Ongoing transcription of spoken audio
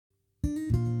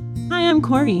I'm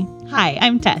Corey. Hi,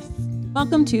 I'm Tess.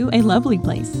 Welcome to A Lovely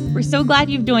Place. We're so glad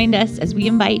you've joined us as we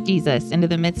invite Jesus into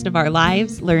the midst of our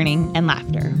lives, learning, and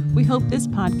laughter. We hope this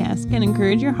podcast can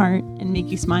encourage your heart and make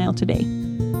you smile today.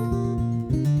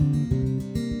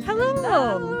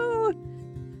 Hello.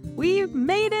 We've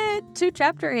made it to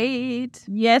chapter 8.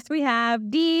 Yes, we have.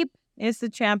 Deep is the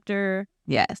chapter.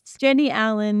 Yes. Jenny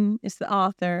Allen is the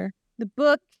author. The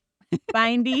book,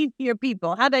 Finding Your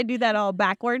People. How'd I do that all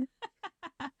backward?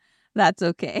 That's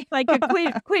okay. Like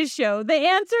a quiz show. The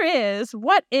answer is,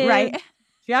 what is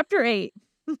chapter 8?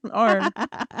 Or,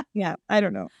 yeah, I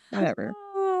don't know. Whatever.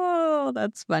 Oh,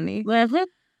 that's funny.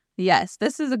 Yes,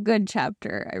 this is a good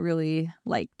chapter. I really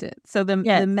liked it. So the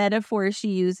metaphor she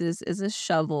uses is a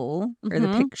shovel, or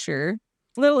the picture.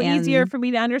 A little easier for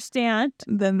me to understand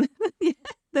than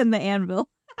the anvil.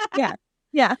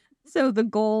 Yeah. So the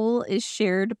goal is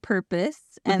shared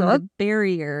purpose, and the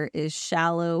barrier is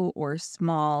shallow or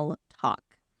small talk.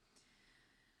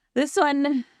 This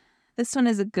one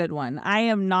is a good one. I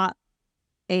am not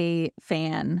a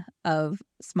fan of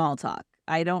small talk.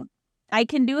 I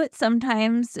can do it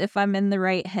sometimes if I'm in the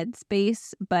right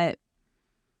headspace, but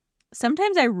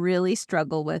sometimes I really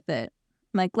struggle with it.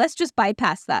 I'm like, let's just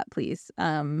bypass that, please,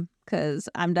 because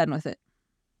I'm done with it.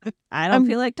 I don't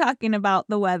feel like talking about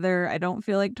the weather. I don't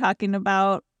feel like talking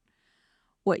about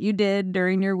what you did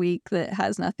during your week that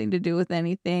has nothing to do with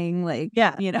anything. Like,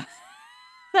 you know.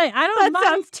 That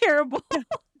sounds terrible.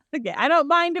 Okay, I don't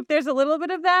mind if there's a little bit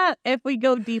of that if we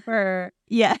go deeper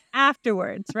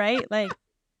afterwards, right? Like,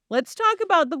 let's talk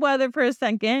about the weather for a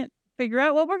second, figure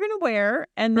out what we're going to wear,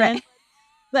 and then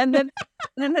then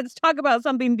let's talk about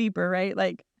something deeper, right?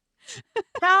 Like,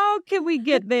 how can we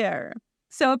get there?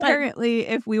 So apparently,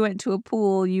 if we went to a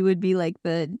pool, you would be like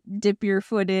the dip your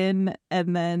foot in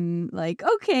and then like,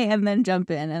 okay, and then jump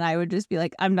in. And I would just be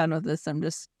like, I'm done with this. I'm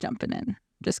just jumping in,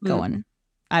 just going.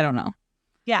 I don't know.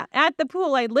 Yeah, at the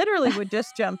pool, I literally would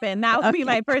just jump in. That would be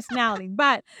my personality.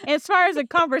 But as far as a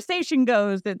conversation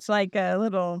goes, it's like a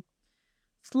little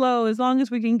slow as long as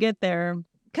we can get there.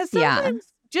 Because sometimes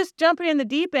just jumping in the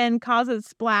deep end causes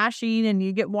splashing and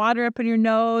you get water up in your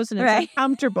nose and it's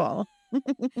uncomfortable.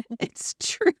 It's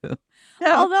true.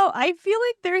 Although I feel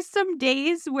like there's some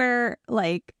days where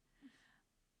like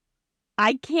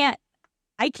I can't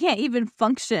even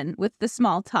function with the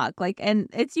small talk. Like, and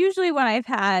it's usually when I've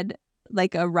had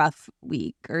like a rough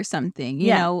week or something,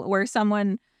 you know, where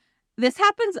this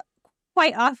happens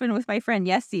quite often with my friend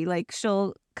Yessie. Like,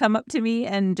 she'll come up to me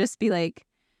and just be like,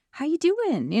 how you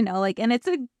doing? You know, like, and it's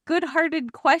a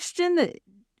good-hearted question that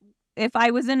if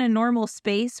I was in a normal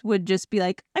space would just be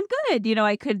like, I'm good. You know,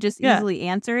 I could just easily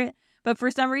answer it. But for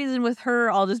some reason with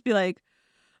her, I'll just be like,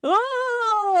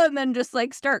 oh, and then just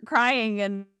like start crying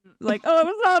and like, oh,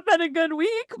 it's not been a good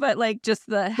week. But like just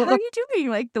how are you doing?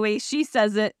 Like the way she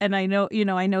says it. And I know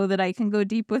that I can go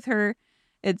deep with her.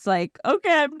 It's like,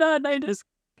 okay, I'm done. I just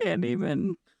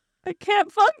I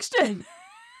can't function.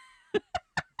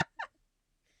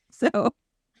 So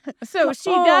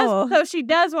she does. So she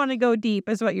does want to go deep,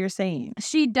 is what you're saying.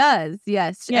 She does,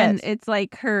 yes. And it's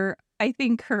like I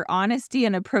think her honesty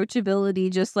and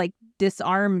approachability just like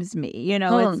disarms me. You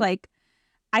know, it's like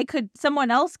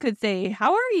someone else could say,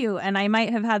 "How are you?" And I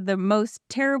might have had the most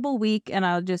terrible week, and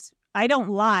I don't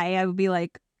lie. I would be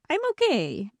like, "I'm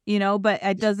okay," you know, but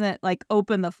it doesn't like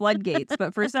open the floodgates.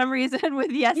 But for some reason with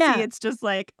Yessie, it's just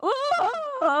like,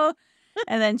 oh.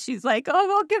 And then she's like,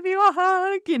 oh, I'll give you a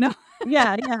hug, you know?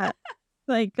 Yeah.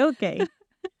 Like, okay.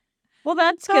 Well,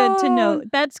 that's good to know.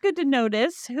 That's good to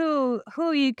notice who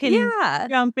you can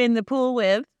jump in the pool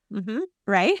with. Mm-hmm.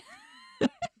 Right?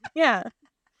 Yeah.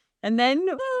 And then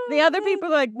the other people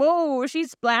are like, whoa,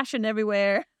 she's splashing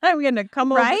everywhere. I'm going to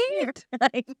come over here.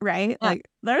 Right? Yeah. Like,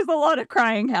 there's a lot of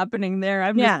crying happening there.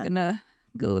 I'm just going to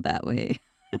go that way.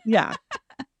 Yeah.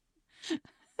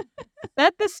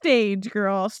 Set the stage,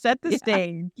 girl. Set the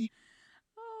stage.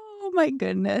 Oh, my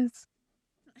goodness.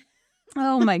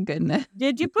 Oh, my goodness.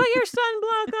 Did you put your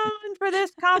sunblock on for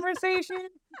this conversation?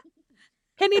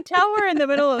 Can you tell we're in the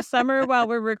middle of summer while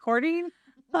we're recording?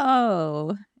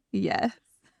 Oh, yes.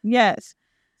 Yes.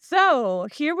 So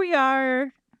here we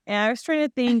are. And I was trying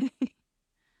to think.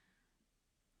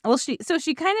 Well, she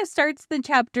kind of starts the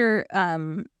chapter.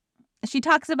 She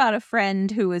talks about a friend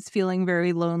who was feeling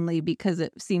very lonely because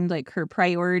it seemed like her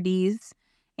priorities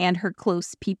and her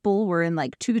close people were in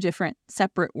like two different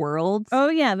separate worlds. Oh,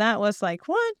 yeah. That was like,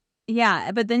 what?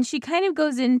 Yeah. But then she kind of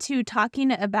goes into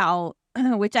talking about,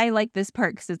 which I like this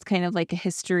part because it's kind of like a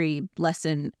history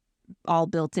lesson all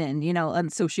built in, you know, on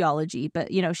sociology.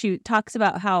 But, you know, she talks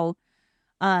about how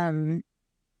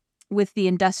with the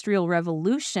Industrial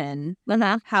Revolution,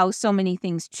 how so many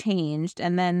things changed,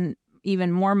 and then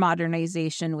even more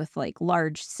modernization with like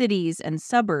large cities and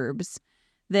suburbs,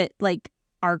 that like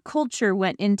our culture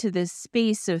went into this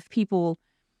space of people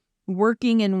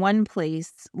working in one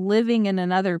place, living in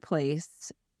another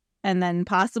place, and then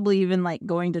possibly even like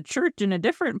going to church in a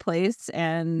different place,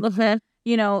 and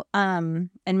you know, and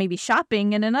maybe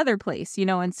shopping in another place, you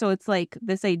know. And so it's like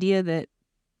this idea that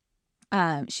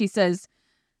she says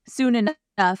soon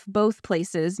enough, both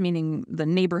places, meaning the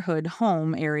neighborhood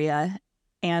home area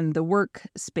and the work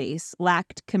space,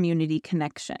 lacked community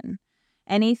connection,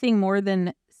 anything more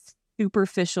than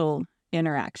superficial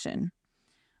interaction.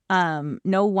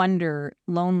 No wonder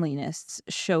loneliness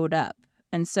showed up.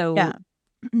 And so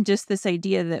just this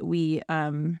idea that we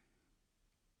can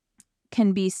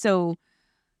be so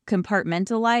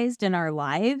compartmentalized in our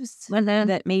lives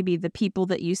that maybe the people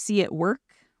that you see at work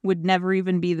would never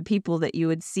even be the people that you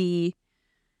would see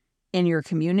in your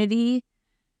community.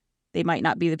 They might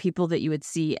not be the people that you would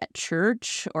see at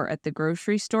church or at the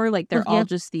grocery store. Like they're all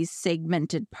just these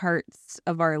segmented parts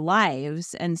of our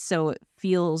lives. And so it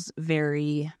feels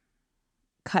very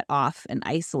cut off and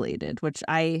isolated, which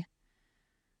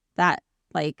that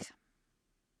like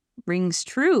rings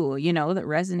true, you know, that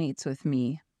resonates with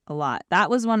me a lot.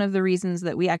 That was one of the reasons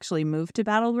that we actually moved to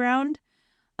Battleground.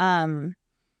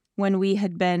 When we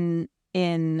had been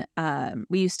in,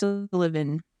 we used to live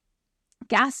in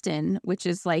Gaston, which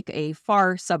is like a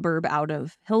far suburb out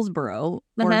of Hillsboro,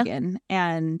 Oregon.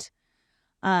 And,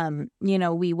 you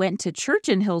know, we went to church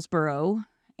in Hillsboro,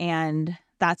 and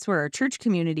that's where our church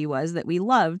community was that we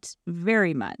loved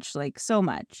very much, like so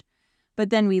much.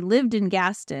 But then we lived in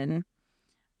Gaston,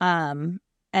 and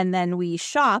then we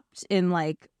shopped in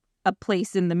like a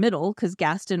place in the middle because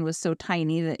Gaston was so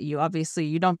tiny that you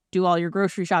don't do all your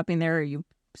grocery shopping there, or you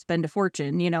spend a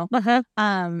fortune, you know.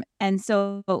 And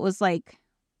so it was like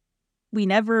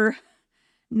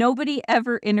nobody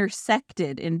ever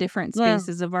intersected in different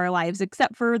spaces of our lives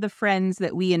except for the friends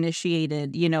that we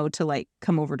initiated, you know, to like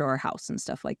come over to our house and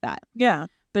stuff like that. Yeah.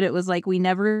 But it was like we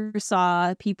never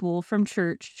saw people from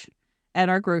church at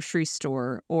our grocery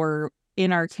store or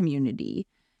in our community.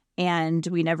 And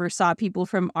we never saw people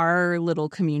from our little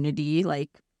community like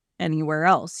anywhere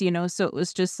else, you know? So it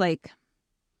was just like,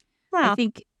 I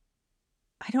think,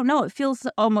 I don't know, it feels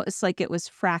almost like it was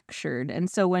fractured.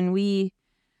 And so when we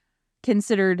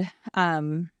considered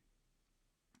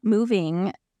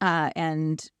moving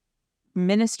and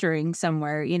ministering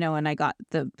somewhere, you know, and I got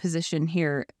the position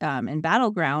here in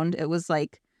Battleground, it was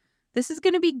like, this is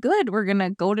going to be good. We're going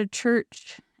to go to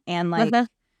church and like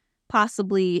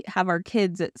possibly have our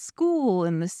kids at school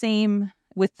in the same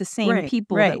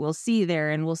people that we'll see there,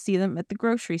 and we'll see them at the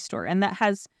grocery store. And that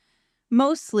has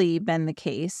mostly been the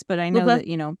case, but I know that,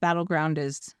 you know, Battleground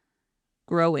is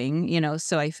growing, you know,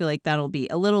 so I feel like that'll be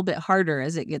a little bit harder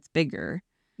as it gets bigger.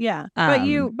 Yeah. But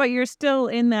you're still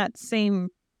in that same,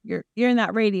 you're in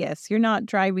that radius. You're not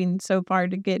driving so far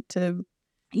to get to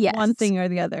one thing or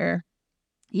the other.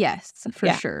 Yes, for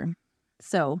sure.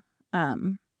 So,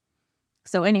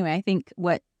 so anyway, I think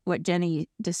what Jenny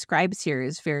describes here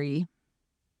is very,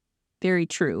 very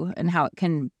true, and how it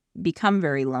can become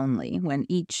very lonely when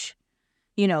each,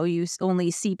 you know, you only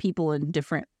see people in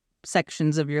different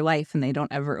sections of your life and they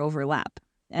don't ever overlap.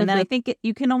 And then I think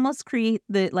you can almost create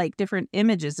the like different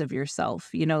images of yourself,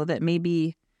 you know, that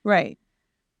maybe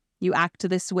you act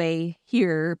this way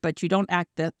here, but you don't act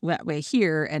that way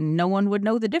here, and no one would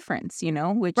know the difference, you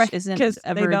know, which isn't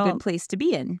ever a good place to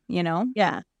be in, you know?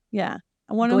 Yeah. Yeah.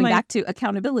 Going back to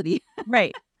accountability.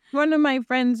 Right. One of my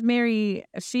friends, Mary,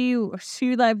 she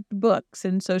loved books.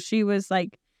 And so she was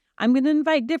like, I'm going to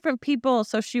invite different people.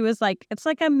 So she was like, it's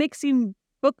like I'm mixing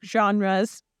book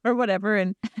genres or whatever.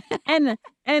 And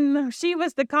she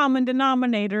was the common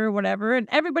denominator or whatever. And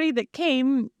everybody that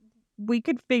came, we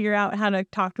could figure out how to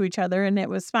talk to each other, and it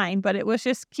was fine. But it was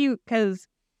just cute because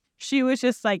she was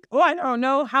just like, oh, I don't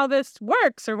know how this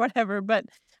works or whatever. But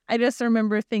I just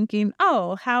remember thinking,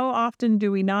 oh, how often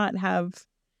do we not have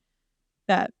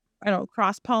that, I don't know,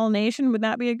 cross-pollination? Would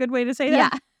that be a good way to say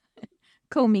that? Yeah.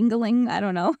 Commingling, I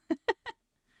don't know.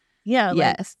 Yeah.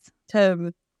 Yes.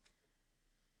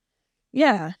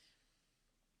 Yeah.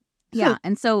 Yeah.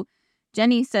 And so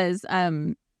Jenny says,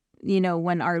 you know,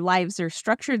 when our lives are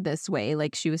structured this way,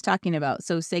 like she was talking about,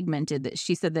 so segmented, that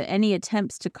she said that any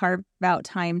attempts to carve out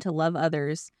time to love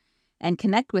others and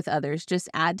connect with others just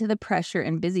add to the pressure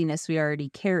and busyness we already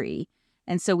carry.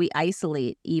 And so we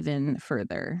isolate even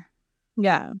further.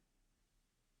 Yeah.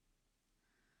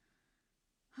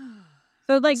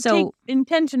 So take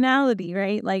intentionality,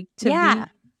 right? Like to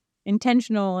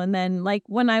intentional. And then like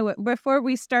when before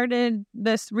we started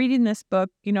reading this book,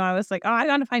 I was like, oh, I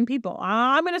gotta find people.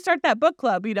 I'm gonna start that book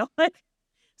club,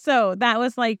 So that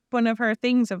was like one of her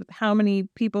things of how many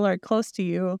people are close to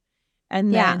you,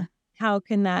 and then how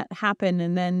can that happen?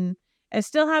 And then I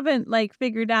still haven't like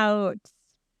figured out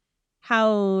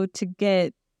how to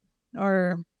get,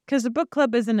 or because the book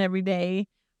club isn't every day.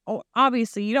 Oh,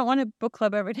 obviously you don't want a book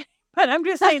club every day, but I'm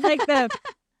just saying like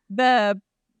the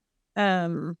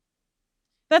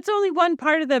that's only one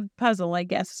part of the puzzle, I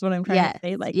guess is what I'm trying to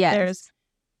say. Like there's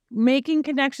making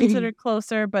connections that are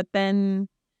closer, but then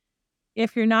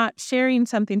if you're not sharing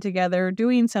something together,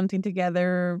 doing something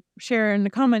together, sharing a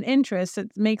common interest,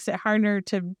 it makes it harder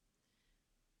to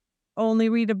only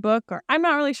read a book. Or I'm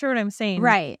not really sure what I'm saying.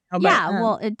 Right.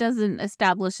 Well, it doesn't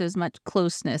establish as much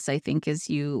closeness, I think, as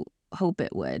you hope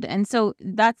it would. And so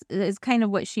that is kind of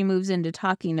what she moves into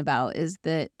talking about, is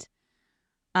that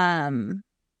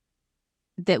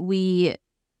that we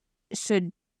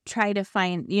should try to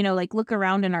find, like look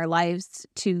around in our lives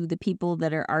to the people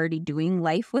that are already doing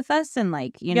life with us, and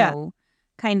like,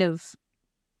 kind of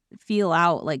feel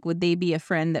out like, would they be a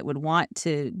friend that would want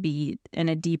to be in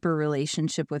a deeper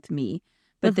relationship with me?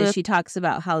 But that she talks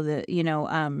about how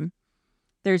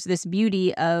there's this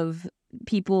beauty of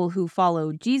people who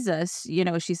follow Jesus.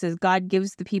 She says God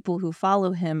gives the people who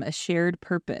follow him a shared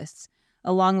purpose,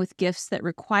 along with gifts that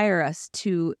require us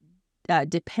to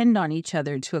depend on each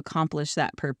other to accomplish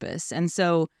that purpose. And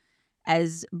so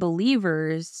as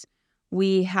believers,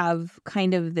 we have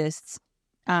kind of this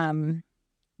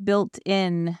built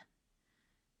in,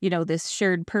 this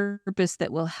shared purpose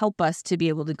that will help us to be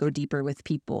able to go deeper with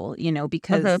people,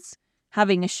 because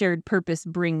having a shared purpose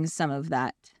brings some of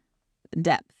that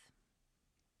depth.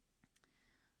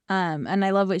 And I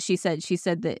love what she said. She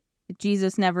said that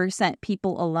Jesus never sent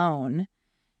people alone,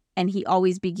 and he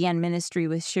always began ministry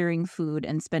with sharing food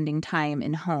and spending time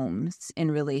in homes in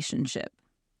relationship.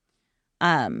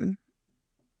 So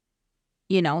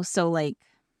like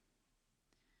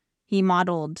he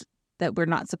modeled that we're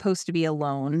not supposed to be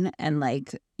alone, and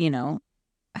like,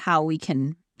 how we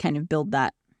can kind of build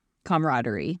that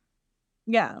camaraderie.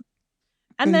 Yeah.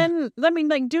 And then, I mean,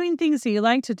 like doing things that you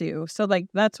like to do. So like,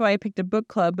 that's why I picked a book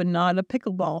club and not a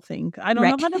pickleball thing. I don't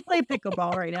know how to play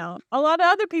pickleball right now. A lot of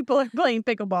other people are playing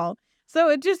pickleball. So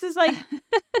it just is like,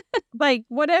 like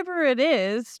whatever it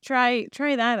is, try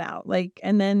that out. Like,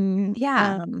 and then,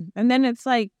 and then it's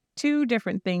like two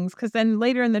different things. Cause then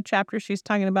later in the chapter, she's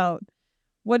talking about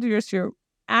what does your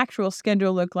actual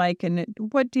schedule look like, and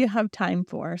what do you have time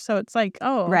for? So it's like,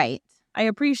 I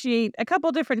appreciate a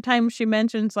couple different times she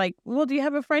mentions like, well, do you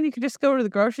have a friend you could just go to the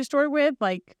grocery store with?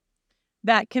 Like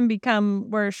that can become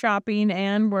we're shopping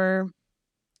and we're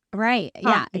talking,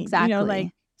 yeah, exactly.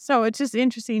 Like, so it's just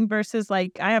interesting versus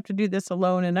like, I have to do this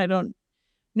alone and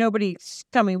nobody's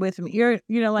coming with me. You're,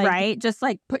 like, right. Just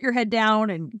like put your head down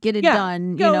and get it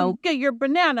done, get your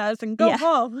bananas and go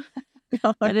home.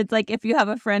 But it's like, if you have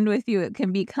a friend with you, it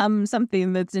can become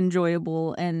something that's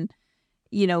enjoyable and,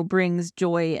 brings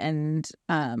joy and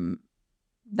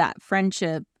that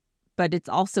friendship, but it's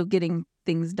also getting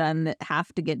things done that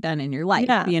have to get done in your life,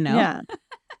 Yeah.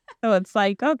 So it's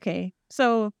like, okay,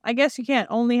 so I guess you can't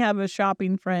only have a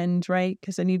shopping friend, right?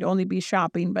 Because then you'd only be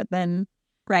shopping, but then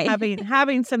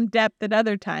having some depth at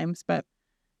other times. But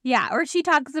yeah, or she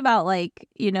talks about like,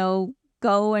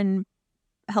 go and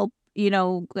help,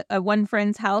 one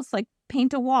friend's house, like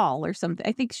paint a wall or something.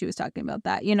 I think she was talking about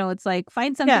that. It's like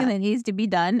find something that needs to be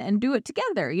done and do it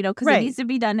together, because it needs to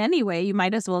be done anyway. You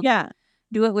might as well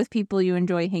do it with people you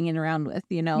enjoy hanging around with,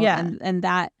 and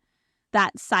that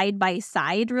side by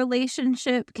side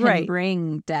relationship can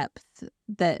bring depth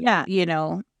that,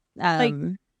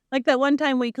 like that one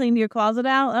time we cleaned your closet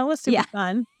out. That was super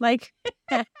fun. Like,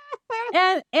 and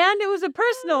it was a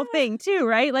personal thing too,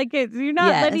 right? Like you're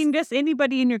not letting just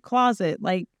anybody in your closet.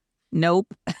 Like,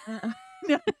 nope.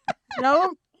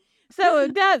 No. So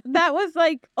that was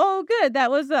like, oh, good. That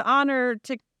was an honor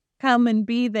to come and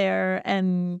be there,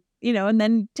 and and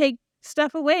then take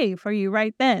stuff away for you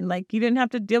right then. Like you didn't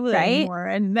have to deal with it anymore,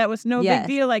 and that was no big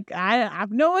deal. Like I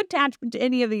have no attachment to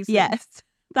any of these things. Yes,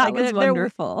 that was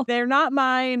wonderful. They're not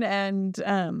mine, and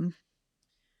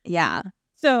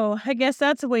So I guess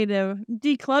that's a way to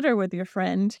declutter with your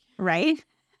friend, right?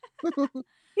 You don't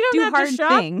do have hard to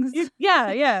shop. things.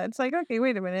 Yeah. It's like, okay,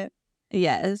 wait a minute.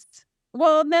 Yes.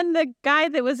 Well, then the guy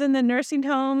that was in the nursing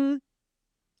home,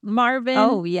 Marvin.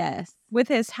 Oh, yes. With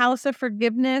his house of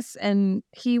forgiveness, and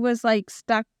he was like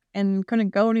stuck and couldn't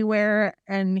go anywhere,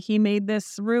 and he made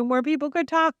this room where people could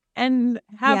talk and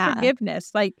have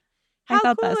forgiveness. Like, how I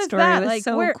thought cool that is story that? was like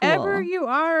so wherever cool. you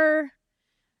are,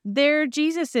 there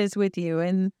Jesus is with you,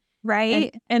 and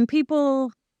right. and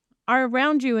people are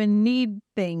around you and need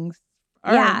things.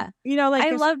 Or, Yeah. like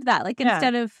I loved that. Like,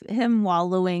 instead of him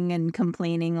wallowing and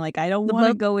complaining, like, I don't want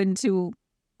to go into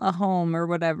a home or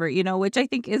whatever, which I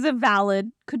think is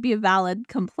could be a valid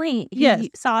complaint.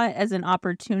 He saw it as an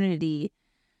opportunity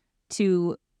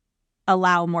to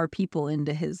allow more people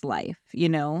into his life,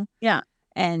 Yeah.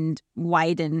 and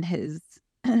widen his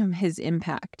his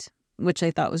impact, which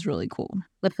I thought was really cool.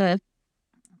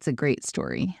 It's a great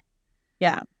story.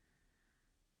 Yeah.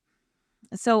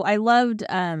 So I loved,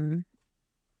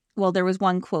 well, there was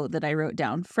one quote that I wrote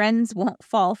down. Friends won't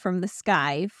fall from the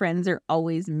sky. Friends are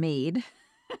always made.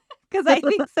 Because I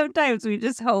think sometimes we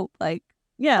just hope, like,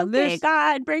 okay,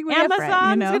 God, bring me Amazon's a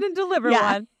friend, going to deliver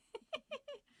one.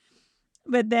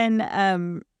 But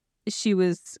then she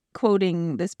was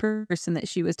quoting this person that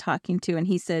she was talking to, and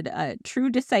he said, true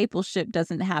discipleship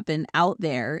doesn't happen out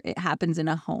there. It happens in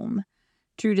a home.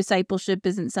 True discipleship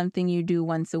isn't something you do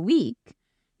once a week.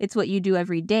 It's what you do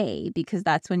every day, because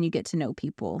that's when you get to know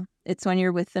people. It's when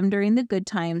you're with them during the good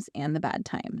times and the bad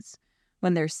times.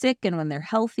 When they're sick and when they're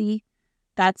healthy,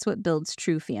 that's what builds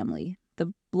true family.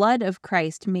 The blood of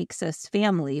Christ makes us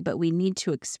family, but we need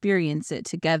to experience it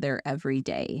together every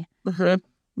day.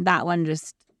 That one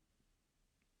just,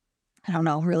 I don't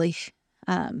know, really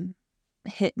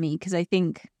hit me, because I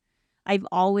think I've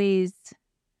always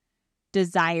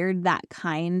desired that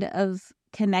kind of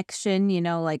connection,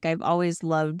 like I've always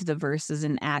loved the verses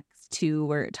in Acts 2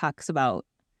 where it talks about,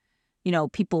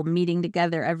 people meeting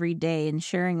together every day and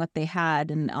sharing what they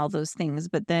had and all those things.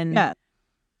 But then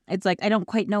it's like, I don't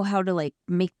quite know how to like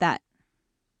make that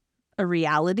a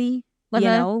reality,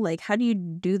 like how do you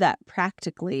do that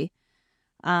practically?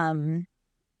 And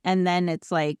then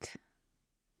it's like,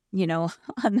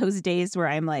 on those days where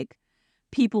I'm like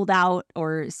peopled out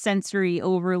or sensory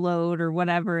overload or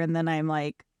whatever, and then I'm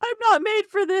like, I'm not made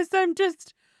for this. I'm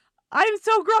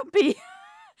so grumpy.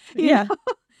 you know?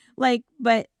 Like,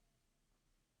 but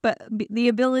the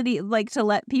ability like to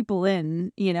let people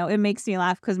in, it makes me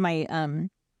laugh, because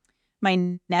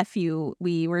my nephew,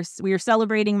 we were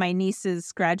celebrating my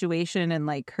niece's graduation and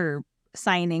like her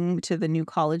signing to the new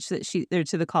college to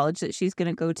the college that she's going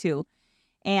to go to.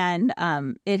 And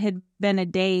it had been a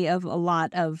day of a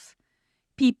lot of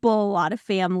people, a lot of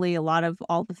family, a lot of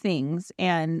all the things.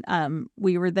 And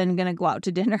we were then going to go out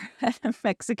to dinner at a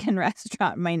Mexican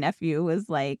restaurant. My nephew was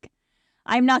like,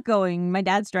 I'm not going. My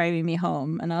dad's driving me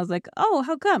home. And I was like, oh,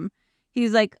 how come?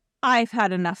 He's like, I've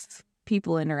had enough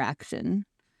people interaction.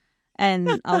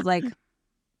 And I was like,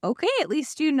 okay, at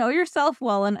least you know yourself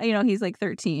well. And, he's like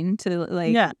 13 to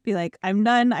like be like, I'm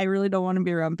done. I really don't want to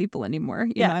be around people anymore.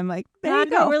 You know, I'm like, there you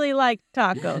go. I don't really like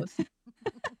tacos.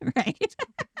 Right.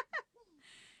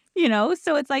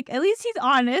 So it's like, at least he's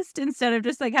honest instead of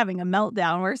just like having a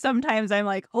meltdown, where sometimes I'm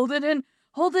like, hold it in.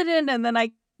 And then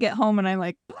I get home and I'm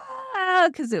like,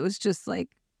 because it was just like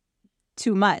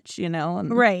too much,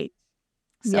 And right.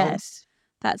 So yes.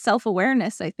 That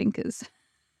self-awareness, I think, is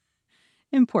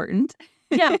important.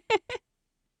 Yeah.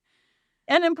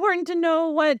 And important to know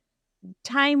what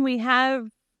time we have.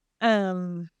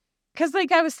 Because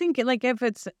like I was thinking, like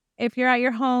if you're at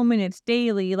your home and it's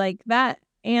daily, like that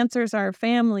answers our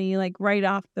family like right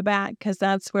off the bat, because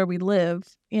that's where we live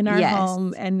in our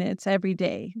home, and it's every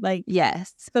day. Like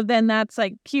so then that's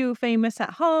like cue famous at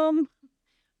home,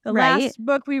 the last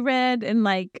book we read, and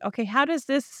like, okay, how does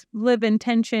this live in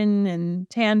tension and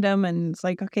tandem? And it's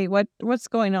like, okay, what's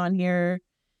going on here?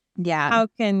 How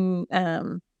can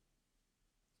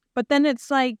but then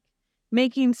it's like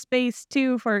making space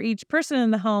too for each person in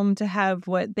the home to have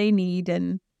what they need.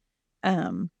 And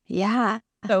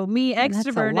so me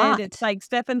extroverted, it's like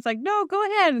Stefan's like, no, go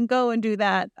ahead and go and do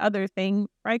that other thing.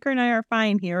 Riker and I are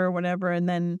fine here or whatever. And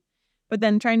then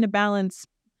trying to balance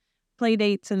play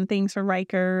dates and things for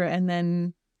Riker. And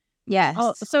then,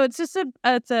 so it's just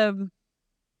it's a,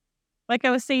 like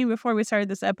I was saying before we started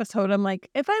this episode, I'm like,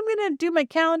 if I'm going to do my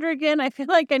calendar again, I feel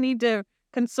like I need to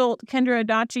consult Kendra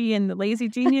Adachi and the Lazy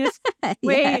Genius.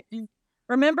 Wait,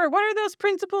 remember, what are those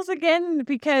principles again?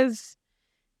 Because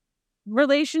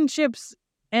relationships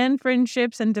and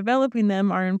friendships and developing them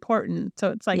are important.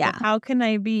 So it's like, how can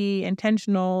I be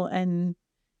intentional and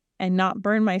not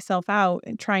burn myself out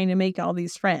and trying to make all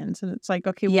these friends? And it's like,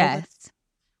 okay, well,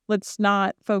 let's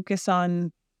not focus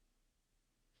on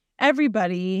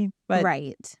everybody, but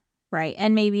right,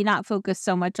 and maybe not focus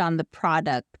so much on the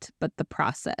product, but the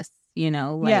process.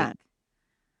 Like,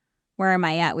 where am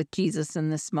I at with Jesus in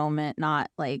this moment? Not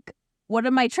like, what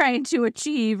am I trying to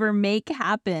achieve or make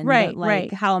happen? Right, but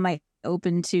like, how am I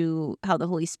open to how the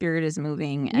Holy Spirit is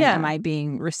moving? And Yeah. am I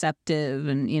being receptive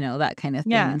and, that kind of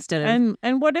thing Yeah. instead of,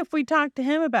 And what if we talked to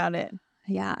him about it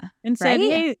yeah. and said,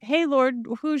 Right? hey, Lord,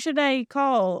 who should I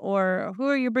call? Or who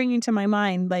are you bringing to my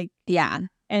mind? Like, Yeah.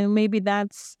 and maybe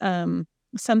that's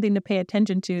something to pay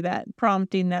attention to, that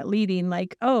prompting, that leading,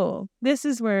 like, oh, this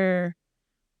is where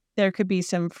there could be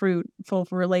some fruitful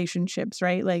relationships,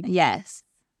 right? Like, Yes.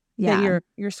 that Yeah.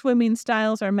 your swimming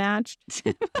styles are matched.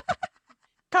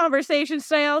 Conversation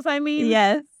styles, I mean.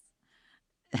 Yes.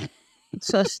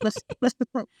 Just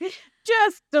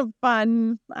a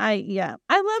fun. I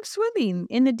love swimming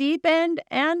in the deep end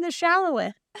and the shallow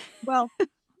end. Well,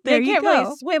 There you you can't go.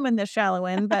 really swim in the shallow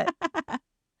end, but you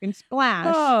can splash.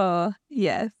 Oh,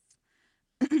 yes.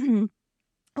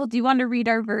 Well, do you want to read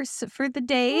our verse for the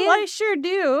day? Well, I sure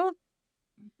do.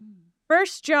 1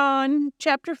 John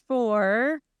chapter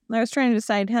 4. I was trying to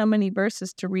decide how many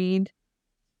verses to read,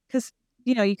 because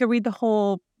you could read the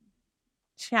whole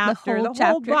chapter, the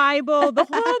whole Bible, the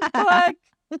whole book.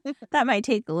 That might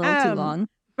take a little too long.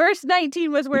 Verse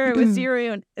 19 was where it was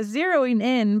zeroing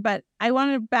in, but I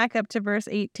want to back up to verse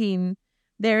 18.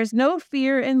 There's no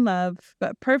fear in love,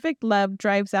 but perfect love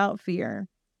drives out fear,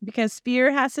 because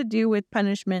fear has to do with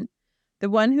punishment. The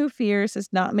one who fears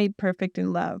is not made perfect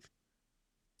in love.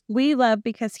 We love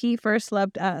because he first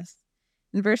loved us.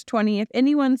 In verse 20, if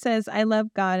anyone says, I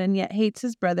love God, and yet hates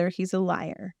his brother, he's a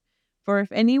liar. For if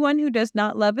anyone who does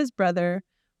not love his brother,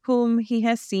 whom he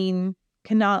has seen,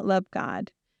 cannot love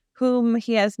God, whom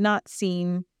he has not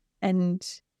seen, and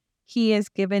he has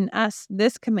given us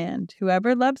this command: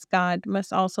 whoever loves God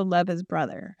must also love his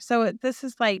brother. So this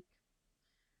is like,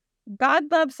 God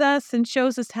loves us and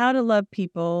shows us how to love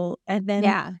people, and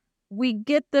then we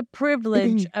get the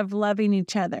privilege of loving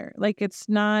each other. Like, it's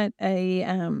not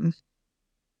a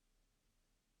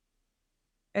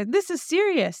this is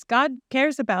serious. God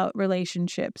cares about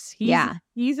relationships.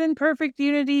 He's in perfect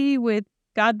unity with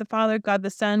God the Father, God the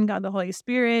Son, God the Holy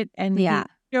Spirit, and he's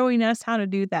showing us how to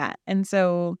do that. And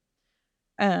so,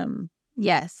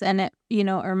 yes, and it it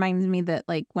reminds me that,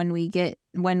 like, when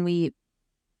we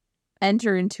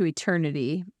enter into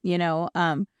eternity,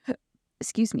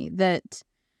 excuse me, that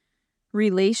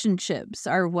relationships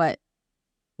are what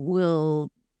will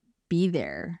be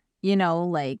there.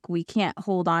 Like, we can't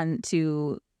hold on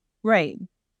to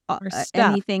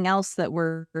anything else that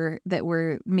we're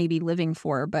maybe living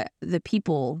for, but the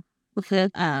people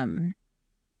are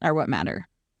what matter.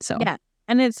 So yeah,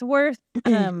 and it's worth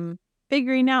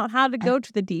figuring out how to go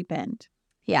to the deep end.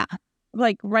 Yeah,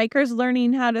 like Riker's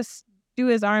learning how to do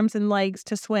his arms and legs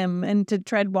to swim and to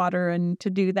tread water and to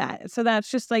do that. So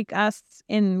that's just like us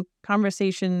in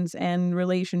conversations and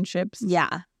relationships.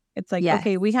 Yeah. It's like,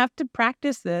 okay, we have to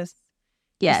practice this.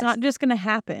 Yes. It's not just going to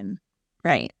happen.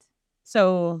 Right.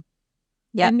 So,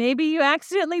 and maybe you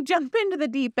accidentally jump into the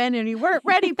deep end and you weren't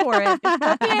ready for it. It's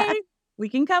okay. We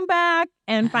can come back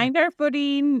and find our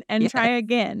footing and try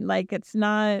again. Like, it's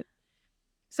not.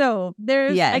 So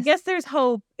there's, I guess there's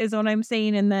hope is what I'm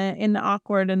saying in the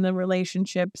awkward and the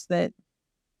relationships that.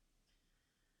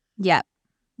 Yeah.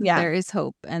 There is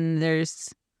hope, and there's,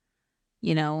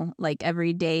 like,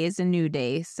 every day is a new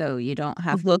day. So you don't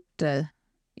have to,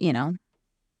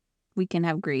 we can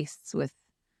have grace with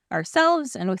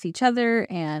ourselves and with each other,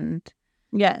 and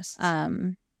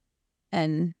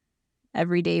and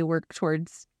every day work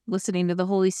towards listening to the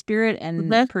Holy Spirit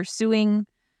and pursuing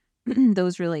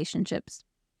those relationships.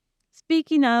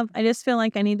 Speaking of, I just feel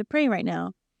like I need to pray right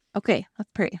now. Okay, let's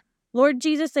pray. Lord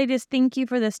Jesus, I just thank you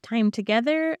for this time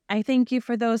together. I thank you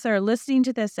for those that are listening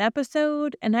to this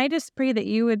episode. And I just pray that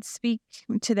you would speak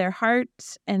to their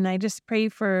hearts. And I just pray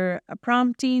for a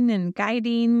prompting and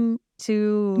guiding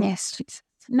to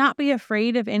not be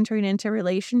afraid of entering into a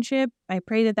relationship. I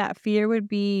pray that fear would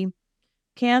be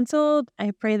canceled.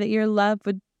 I pray that your love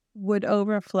would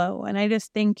overflow. And I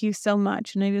just thank you so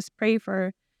much. And I just pray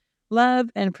for love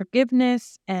and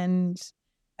forgiveness and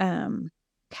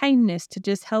kindness to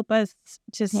just help us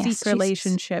to seek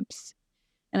relationships.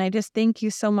 And I just thank you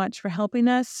so much for helping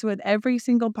us with every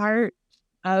single part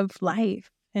of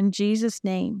life. In Jesus'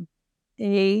 name,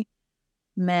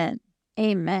 amen.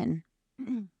 Amen.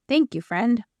 Thank you,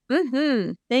 friend.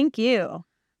 Thank you.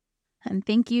 And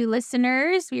thank you,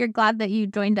 listeners. We are glad that you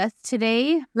joined us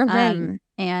today.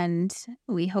 And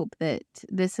we hope that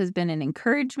this has been an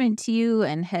encouragement to you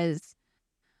and has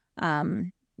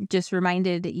just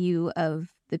reminded you of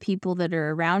the people that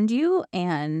are around you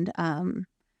and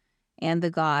the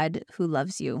God who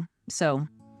loves you. So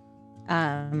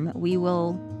we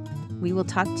will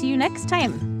talk to you next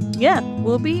time. Yeah,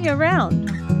 we'll be around.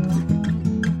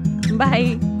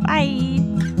 Bye. Bye.